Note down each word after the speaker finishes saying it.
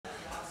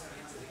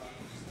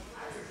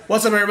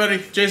What's up,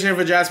 everybody? Jason here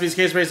for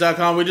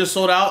JaspysCaseBreaks.com. We just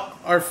sold out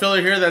our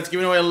filler here that's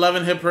giving away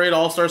 11 Hit Parade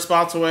All-Star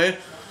spots away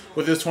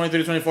with this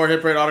 23-24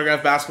 Hit Parade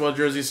Autograph Basketball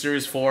Jersey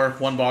Series 4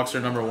 one boxer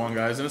number 1,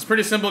 guys. And it's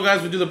pretty simple,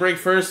 guys. We do the break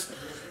first,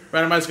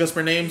 randomize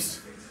customer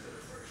names,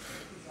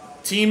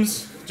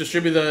 teams,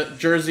 distribute the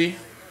jersey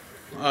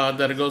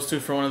that it goes to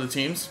for one of the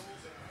teams.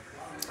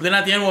 Then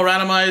at the end, we'll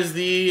randomize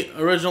the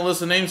original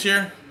list of names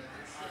here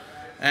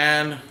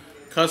and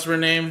customer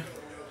name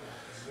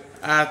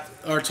at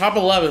our top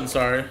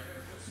 11,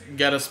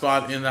 get a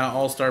spot in that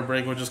All-Star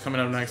break, which is coming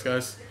up next,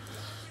 guys.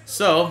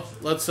 So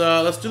let's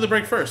do the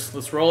break first.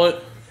 Let's roll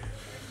it.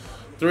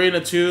 3 and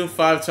a 2,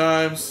 5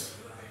 times.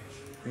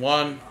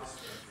 1,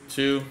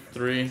 2,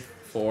 3,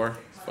 4,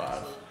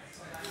 5.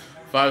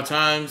 5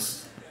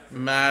 times.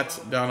 Matt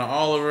down to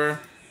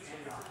Oliver.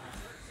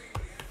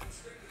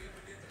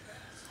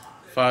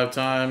 5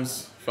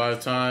 times.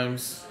 5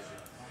 times.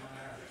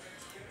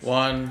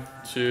 1,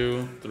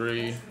 2,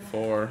 3,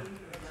 4,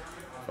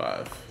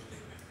 5.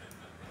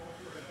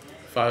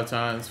 5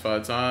 times,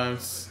 5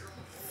 times.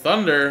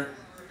 Thunder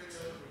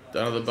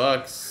down to the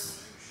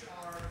Bucks.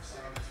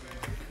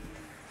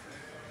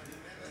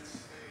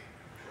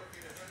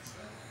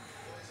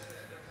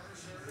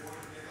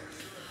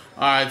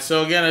 Alright,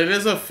 so again, it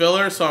is a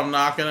filler, so I'm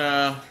not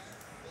gonna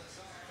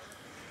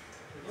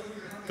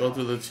go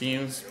through the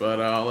teams, but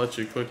I'll let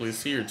you quickly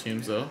see your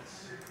teams though.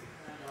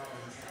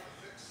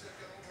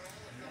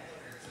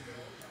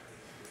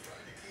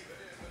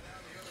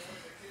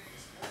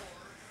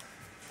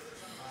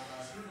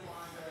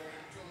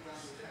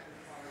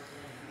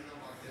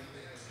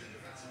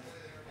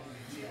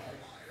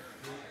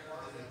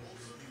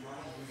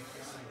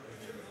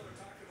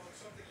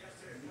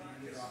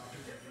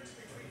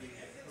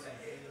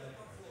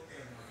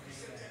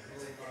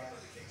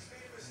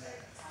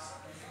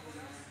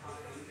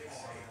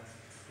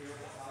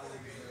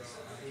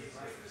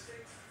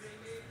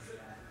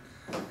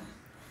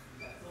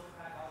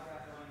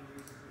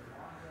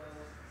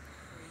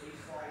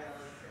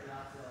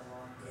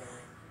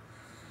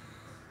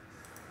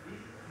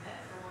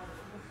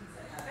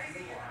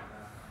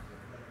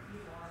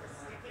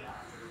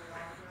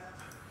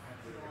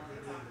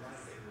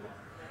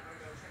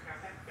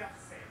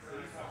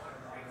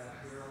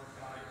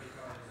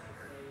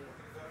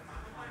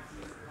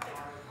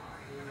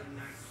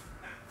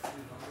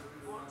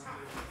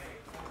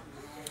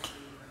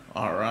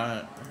 All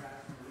right.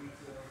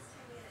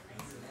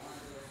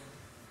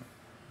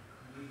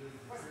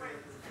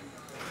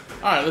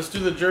 All right, let's do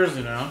the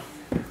jersey now.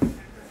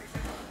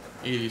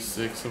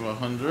 86 of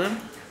 100.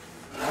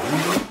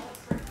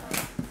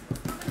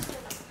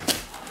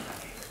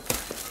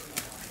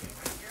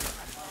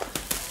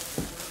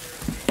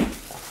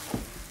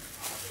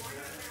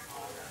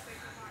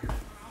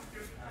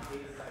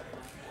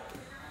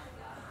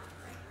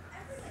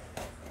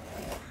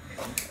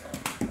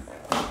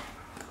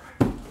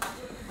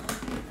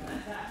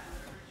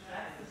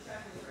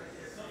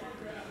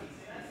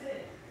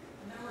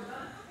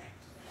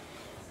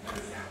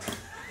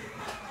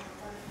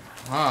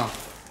 Wow.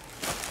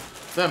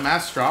 Is that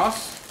Matt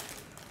Strauss?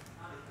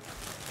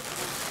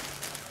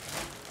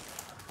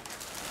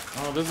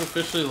 Oh, this is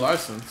officially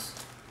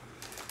licensed.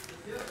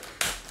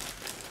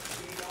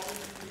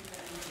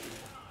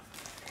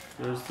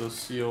 There's the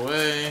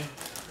COA.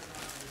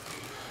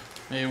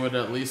 Made with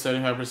at least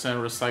 75%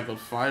 recycled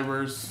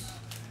fibers.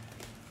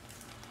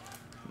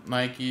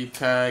 Nike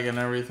tag and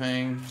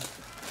everything.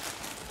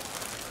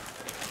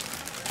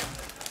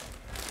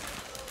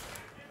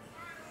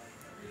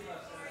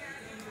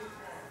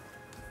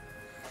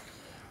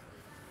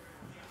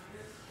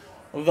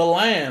 The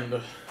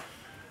Land.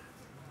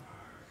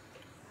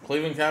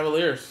 Cleveland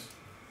Cavaliers.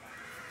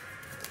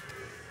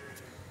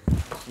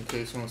 Just in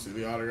case you want to see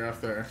the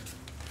autograph there.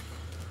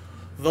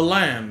 The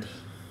Land.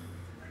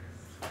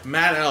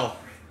 Matt L.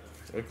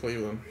 with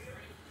Cleveland.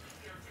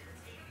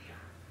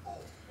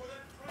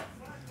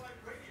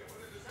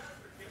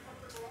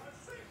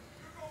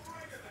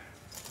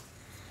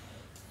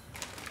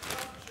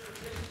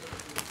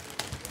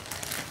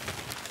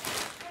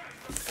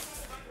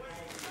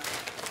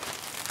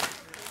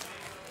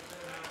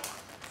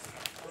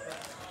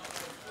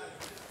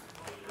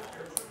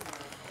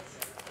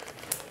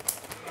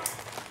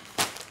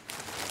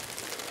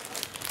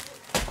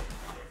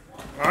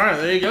 Alright,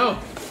 there you go.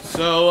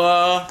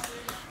 So,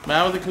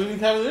 Matt with the Cleveland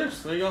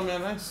Cavaliers. There you go,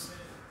 man. Nice.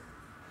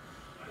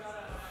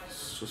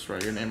 Let's just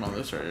write your name on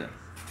this right here.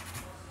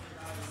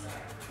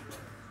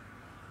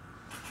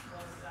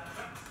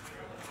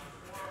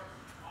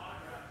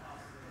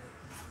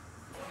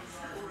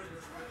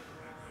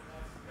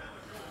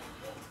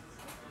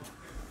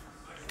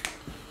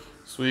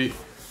 Sweet.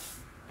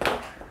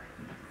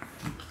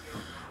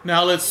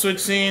 Now let's switch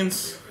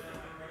scenes.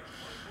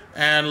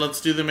 And let's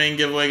do the main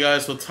giveaway,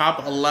 guys. So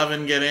top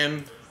 11 get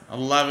in.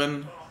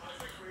 11.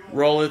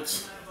 Roll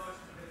it.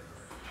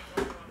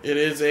 It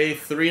is a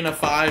 3 and a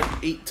 5,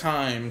 8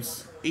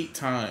 times. 8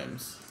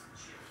 times.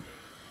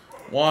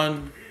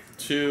 1,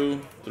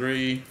 2,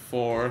 3,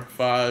 4,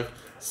 5,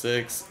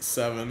 6,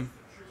 7.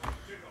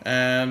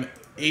 And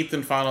 8th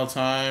and final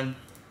time.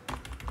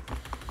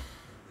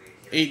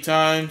 8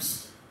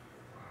 times.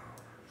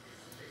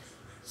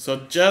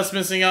 So just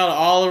missing out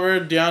Oliver,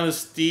 down to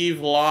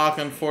Steve Locke.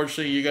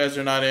 Unfortunately, you guys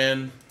are not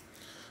in.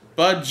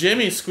 But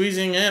Jimmy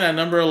squeezing in at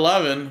number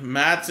 11.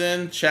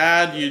 Matson,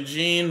 Chad,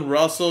 Eugene,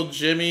 Russell,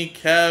 Jimmy,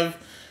 Kev,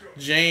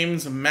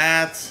 James,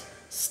 Matt,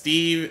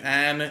 Steve,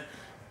 and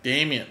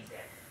Damien.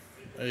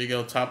 There you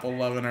go, top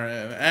 11 are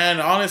in.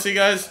 And honestly,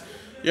 guys,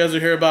 you guys will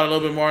hear about it a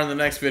little bit more in the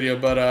next video.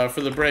 But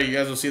for the break, you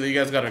guys will see that you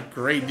guys got a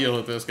great deal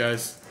with this,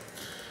 guys.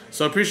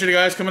 So appreciate it,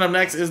 guys. Coming up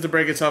next is the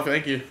break itself.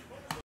 Thank you.